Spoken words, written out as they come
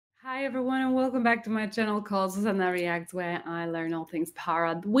Hi everyone and welcome back to my channel called zuzanareacts, where I learn all things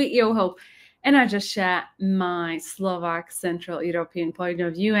para with your hope, and I just share my Slovak Central European point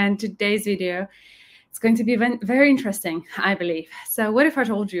of view. And today's video, it's going to be very interesting, I believe. So what if I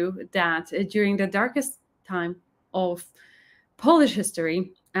told you that during the darkest time of Polish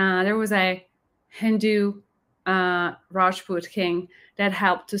history, there was a Hindu Rajput king that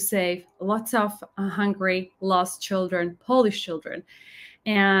helped to save lots of hungry, lost children, Polish children.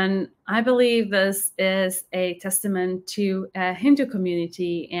 And I believe this is a testament to a Hindu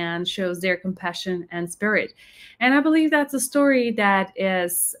community and shows their compassion and spirit. And I believe that's a story that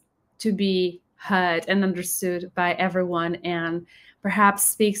is to be heard and understood by everyone, and perhaps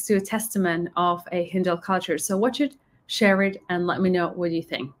speaks to a testament of a Hindu culture. So watch it, share it, and let me know what you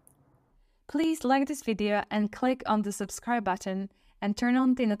think. Please like this video and click on the subscribe button and turn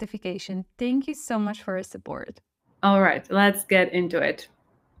on the notification. Thank you so much for your support. All right, let's get into it.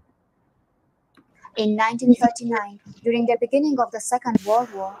 In 1939, during the beginning of the Second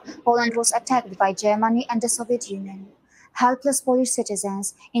World War, Poland was attacked by Germany and the Soviet Union. Helpless Polish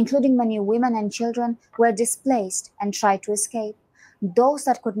citizens, including many women and children, were displaced and tried to escape. Those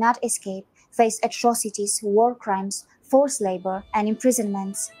that could not escape faced atrocities, war crimes, forced labor, and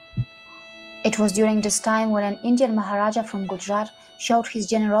imprisonments. It was during this time when an Indian Maharaja from Gujarat showed his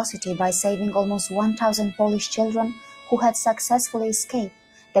generosity by saving almost 1,000 Polish children who had successfully escaped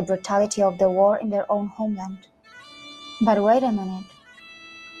the brutality of the war in their own homeland. But wait a minute.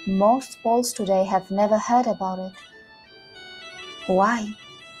 Most Poles today have never heard about it. Why?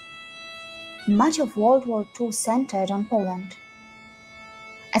 Much of World War II centered on Poland.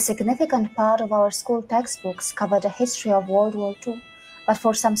 A significant part of our school textbooks cover the history of World War II, but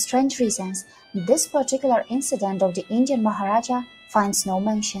for some strange reasons, this particular incident of the Indian Maharaja finds no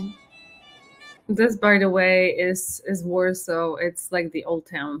mention. This, by the way, is Warsaw. It's like the old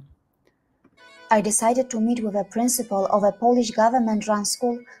town. I decided to meet with a principal of a Polish government-run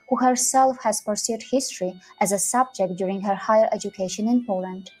school who herself has pursued history as a subject during her higher education in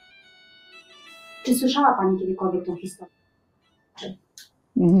Poland. Czy słyszała Pani kiedykolwiek tą historię?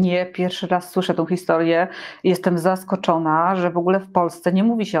 Nie, pierwszy raz słyszę tą historię. Jestem zaskoczona, że w ogóle w Polsce nie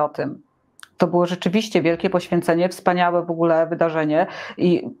mówi się o tym. To było rzeczywiście wielkie poświęcenie, wspaniałe w ogóle wydarzenie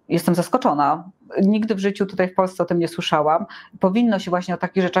i jestem zaskoczona. Nigdy w życiu tutaj w Polsce o tym nie słyszałam. Powinno się właśnie o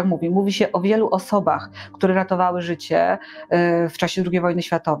takich rzeczach mówić. Mówi się o wielu osobach, które ratowały życie w czasie II wojny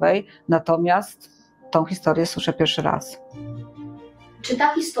światowej, natomiast tą historię słyszę pierwszy raz. Czy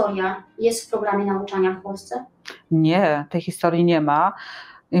ta historia jest w programie nauczania w Polsce? Nie, tej historii nie ma.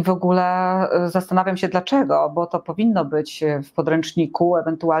 I w ogóle zastanawiam się dlaczego, bo to powinno być w podręczniku,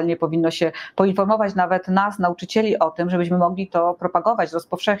 ewentualnie powinno się poinformować nawet nas, nauczycieli, o tym, żebyśmy mogli to propagować,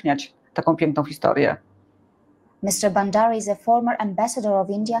 rozpowszechniać taką piękną historię. Mr. Bandari is a former ambassador of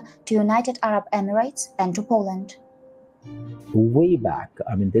India to United Arab Emirates and to Poland. Way back,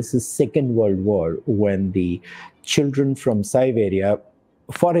 I mean, this is Second World War, when the children from Siberia,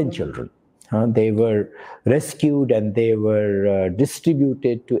 foreign children, they were rescued and they were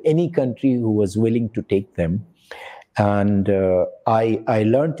distributed to any country who was willing to take them. And I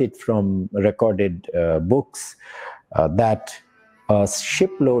learned it from recorded books that a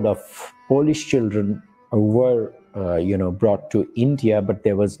shipload of Polish children were brought to India, but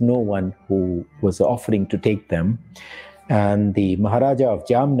there was no one who was offering to take them. And the Maharaja of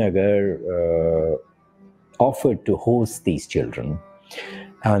Jamnagar offered to host these children.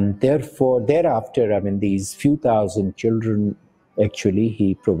 And therefore, thereafter, I mean, these few thousand children, actually,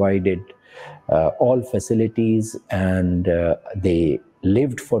 he provided all facilities, and they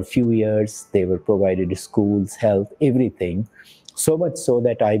lived for a few years. They were provided schools, health, everything. So much so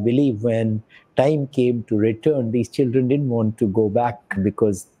that I believe when time came to return, these children didn't want to go back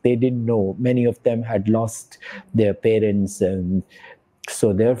because they didn't know. Many of them had lost their parents. And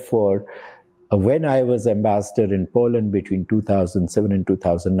so therefore, when I was ambassador in Poland between 2007 and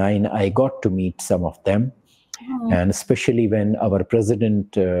 2009, I got to meet some of them. And especially when our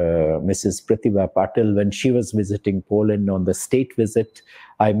president, Mrs. Pratibha Patil, when she was visiting Poland on the state visit,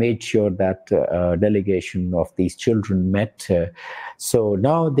 I made sure that a delegation of these children met. So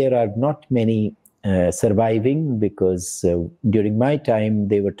now there are not many surviving, because during my time,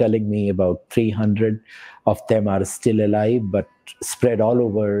 they were telling me about 300 of them are still alive, but spread all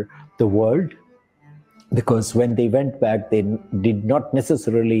over the world. Because when they went back, they did not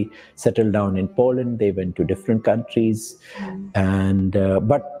necessarily settle down in Poland. They went to different countries, and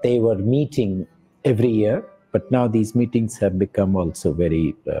but they were meeting every year. But now these meetings have become also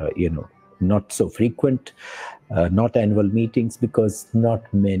very, not so frequent, not annual meetings, because not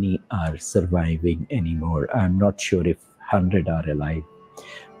many are surviving anymore. I'm not sure if 100 are alive.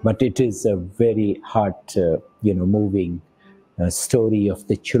 but it is a very heart, moving story of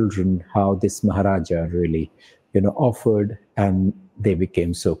the children, how this Maharaja really, offered, and they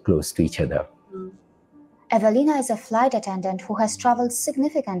became so close to each other. Evelina is a flight attendant who has traveled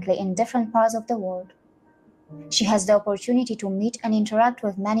significantly in different parts of the world. She has the opportunity to meet and interact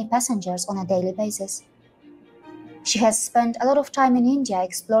with many passengers on a daily basis. She has spent a lot of time in India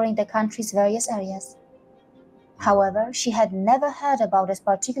exploring the country's various areas. However, she had never heard about this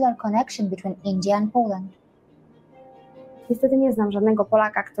particular connection between India and Poland. Niestety nie znam żadnego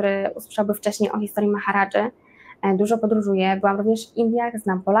Polaka, który usłyszałby wcześniej o historii Maharadży. Dużo podróżuję, byłam również w Indiach,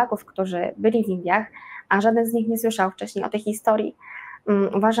 znam Polaków, którzy byli w Indiach, a żaden z nich nie słyszał wcześniej o tej historii.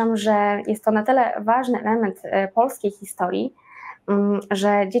 Uważam, że jest to na tyle ważny element polskiej historii,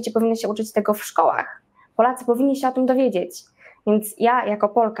 że dzieci powinny się uczyć tego w szkołach. Polacy powinni się o tym dowiedzieć. Więc ja jako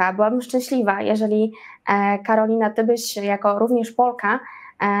Polka byłabym szczęśliwa, jeżeli Karolina, ty byś jako również Polka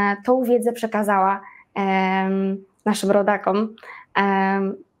tą wiedzę przekazała naszym rodakom,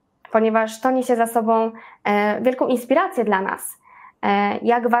 ponieważ to niesie za sobą wielką inspirację dla nas,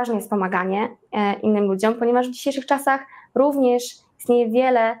 jak ważne jest pomaganie innym ludziom, ponieważ w dzisiejszych czasach również istnieje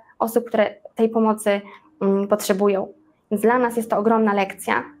wiele osób, które tej pomocy potrzebują. Więc dla nas jest to ogromna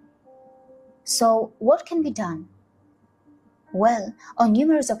lekcja. So, what can be done? Well, on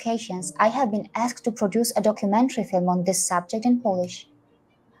numerous occasions, I have been asked to produce a documentary film on this subject in Polish.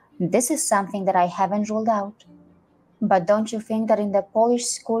 This is something that I haven't ruled out. But don't you think that in the Polish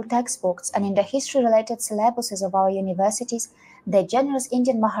school textbooks and in the history-related syllabuses of our universities, the generous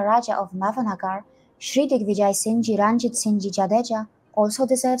Indian Maharaja of Navanagar, Shri Digvijay Singhji Ranjit Singhji Jadeja, also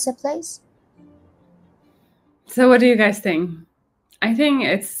deserves a place? So what do you guys think? I think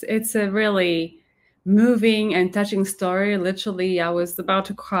it's a really moving and touching story. Literally, I was about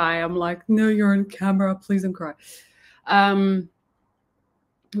to cry. I'm like, no, you're on camera, please don't cry.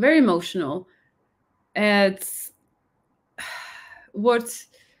 Very emotional. It's what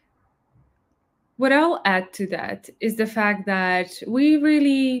I'll add to that is the fact that we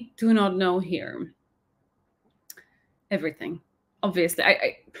really do not know here everything. Obviously,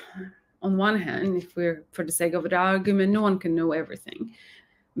 I on one hand, if we're for the sake of the argument, no one can know everything.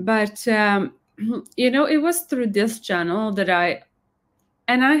 But it was through this channel that I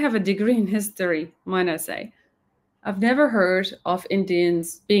have a degree in history, might I say. I've never heard of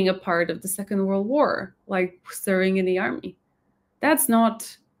Indians being a part of the Second World War, like serving in the army. That's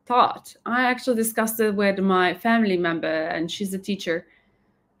not taught. I actually discussed it with my family member, and she's a teacher.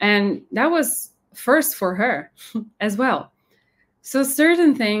 And that was first for her as well. So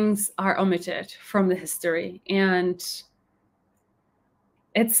certain things are omitted from the history, and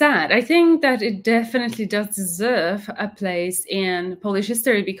it's sad. I think that it definitely does deserve a place in Polish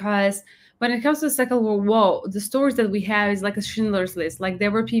history, because when it comes to the Second World War, the stories that we have is like a Schindler's List. Like there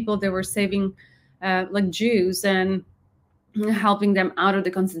were people that were saving like Jews and helping them out of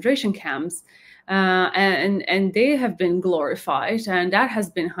the concentration camps. And they have been glorified, and that has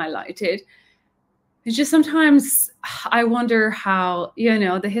been highlighted. It's just sometimes I wonder how,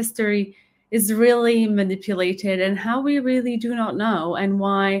 the history is really manipulated and how we really do not know, and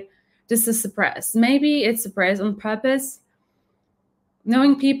why this is suppressed. Maybe it's suppressed on purpose.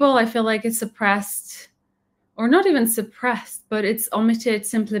 Knowing people, I feel like it's suppressed, or not even suppressed, but it's omitted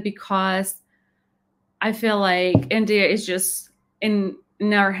simply because I feel like India is just in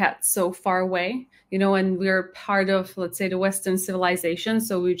our heads so far away, and we're part of, let's say, the Western civilization.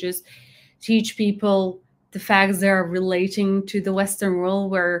 So we just teach people the facts that are relating to the Western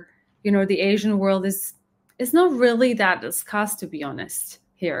world, where, the Asian world is not really that discussed, to be honest,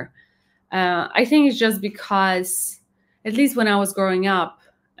 here. I think it's just because, at least when I was growing up,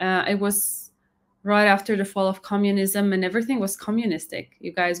 it was right after the fall of communism, and everything was communistic.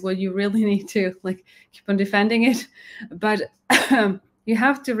 You guys, well, you really need to keep on defending it. But you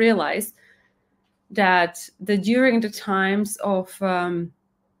have to realize that during the times of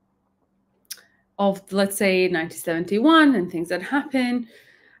let's say 1971 and things that happened,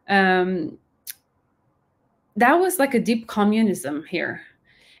 that was like a deep communism here.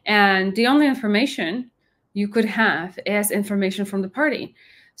 And the only information you could have is information from the party.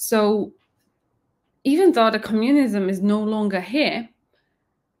 So even though the communism is no longer here,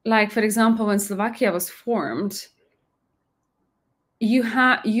 like for example, when Slovakia was formed,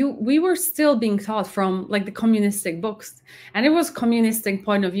 we were still being taught from like the communistic books, and it was communistic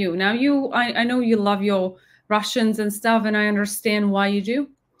point of view. Now I know you love your Russians and stuff, and I understand why you do.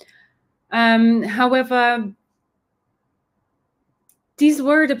 However, these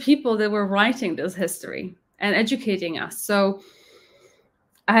were the people that were writing this history and educating us. So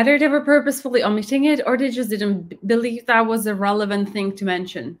either they were purposefully omitting it or they just didn't believe that was a relevant thing to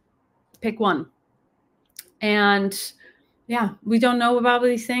mention. Pick one. And yeah, we don't know about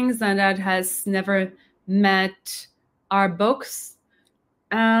these things, and that has never met our books.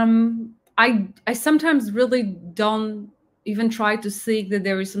 I sometimes really don't even try to seek that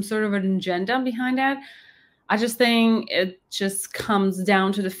there is some sort of an agenda behind that. I just think it just comes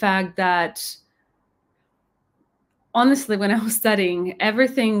down to the fact that, honestly, when I was studying,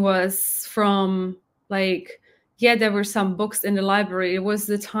 everything was from, like, yeah, there were some books in the library. It was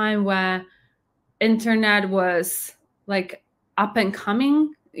the time where internet was like up and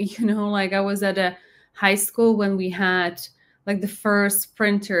coming, you know, like I was at a high school when we had like the first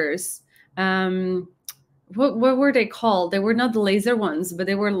printers. What were they called? They were not the laser ones, but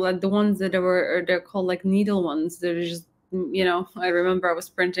they were like the ones that they're called like needle ones. They're just, you know, I remember I was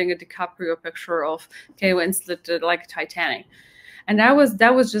printing a DiCaprio picture of Kate Winslet, like Titanic. And that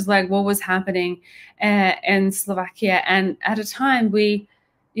was just like what was happening in Slovakia. And at a time we,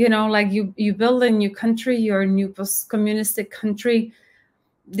 you know, like you build a new country, you're a new post-communistic country.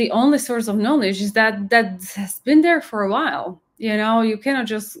 The only source of knowledge is that has been there for a while. You know, you cannot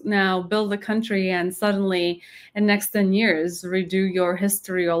just now build a country and suddenly in next 10 years redo your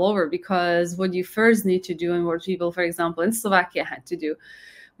history all over, because what you first need to do, and what people, for example, in Slovakia had to do,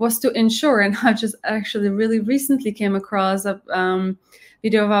 was to ensure, and I just actually really recently came across a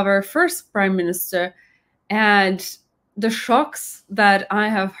video of our first prime minister, and the shocks that I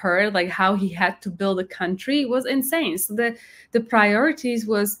have heard, like how he had to build a country, was insane. So the priorities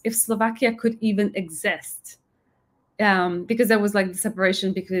was if Slovakia could even exist, because there was like the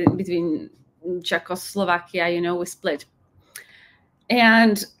separation between Czechoslovakia, you know, was split.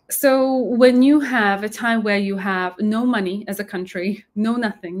 And so when you have a time where you have no money as a country, no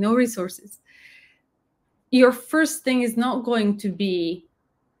nothing, no resources, your first thing is not going to be,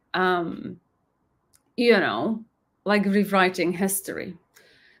 you know, like rewriting history.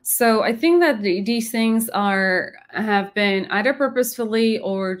 So I think that these things have been either purposefully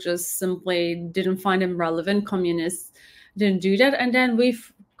or just simply didn't find them relevant. Communists didn't do that. And then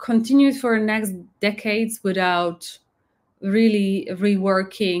we've continued for the next decades without really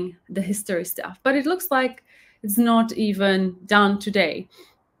reworking the history stuff. But it looks like it's not even done today.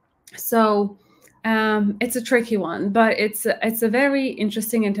 So it's a tricky one, but it's a very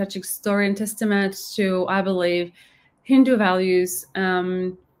interesting and touching story and testament to, I believe, Hindu values,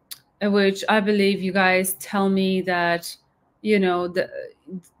 which I believe you guys tell me that, you know,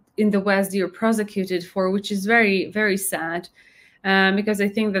 in the West you're prosecuted for, which is very, very sad, because I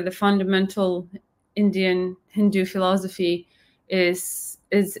think that the fundamental Indian Hindu philosophy is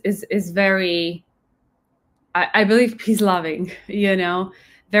very, I believe, peace-loving, you know,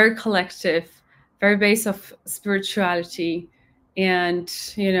 very collective, very based off spirituality, and,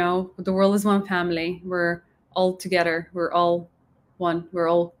 you know, the world is one family. We're all together. We're all one. We're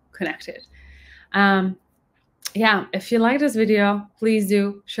all connected. Yeah, if you like this video, please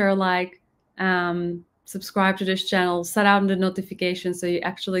do share a like, subscribe to this channel, set out the notifications so you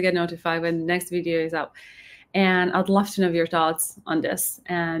actually get notified when the next video is up. And I'd love to know your thoughts on this.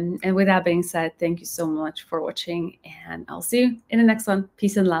 And with that being said, thank you so much for watching, and I'll see you in the next one.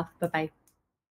 Peace and love. Bye-bye.